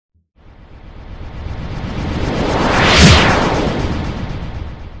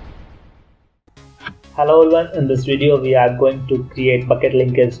Hello everyone, in this video we are going to create bucket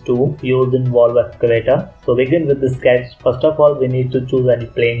linkage 2 used in Volvo Excavator. So begin with the sketch. First of all we need to choose any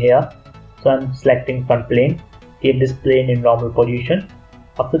plane here. So I'm selecting front plane. Keep this plane in normal position.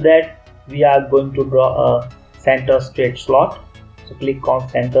 After that we are going to draw a center straight slot. So click on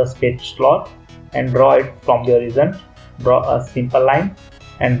center straight slot and draw it from the horizon. Draw a simple line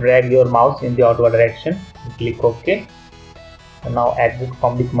and drag your mouse in the outward direction. Click OK. And now exit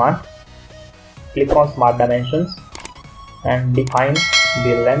from the command. Click on Smart Dimensions and define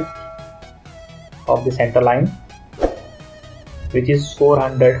the length of the center line, which is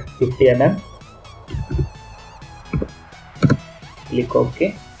 450 mm. Click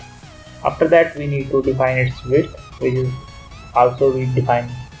OK. After that we need to define its width, which is also we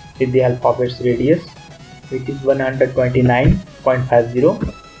define with the help of its radius, which is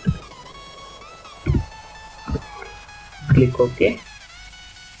 129.50. Click OK.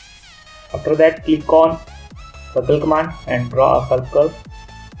 After that click on circle command and draw a circle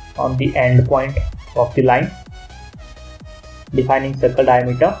on the end point of the line, defining circle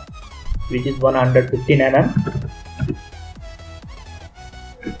diameter, which is 115 mm,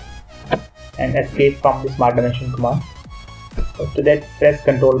 and escape from the Smart Dimension command. After that press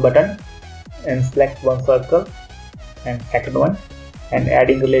Ctrl button and select one circle and second one and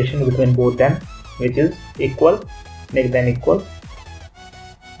adding relation between both them, which is equal, make them equal,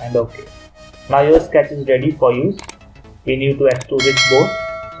 and OK. Now your sketch is ready for use. We need to extrude it both.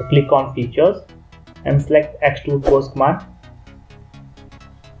 So click on features and select extrude post command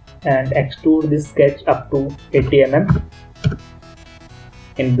and extrude this sketch up to 80 mm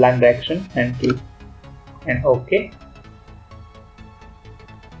in blank direction and click and OK.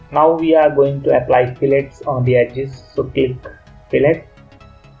 Now we are going to apply fillets on the edges. So click fillet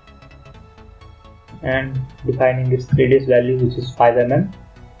and defining its radius value, which is 5 mm.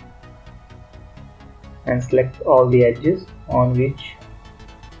 And select all the edges on which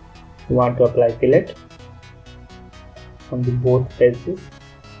you want to apply fillet on the both faces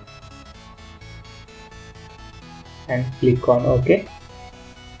and click on OK.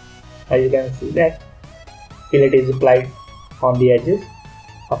 Now you can see that fillet is applied on the edges.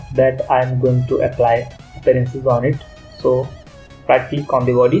 After that I am going to apply appearances on it. So right click on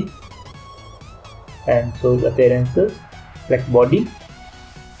the body and choose appearances, select body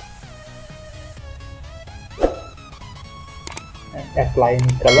and apply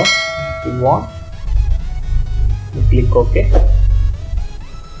any color you want. You click OK.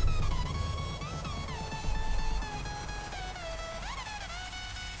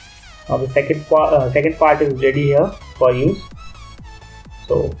 Now the second part is ready here for use.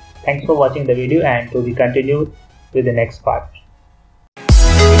 So thanks for watching the video and to be continued with the next part.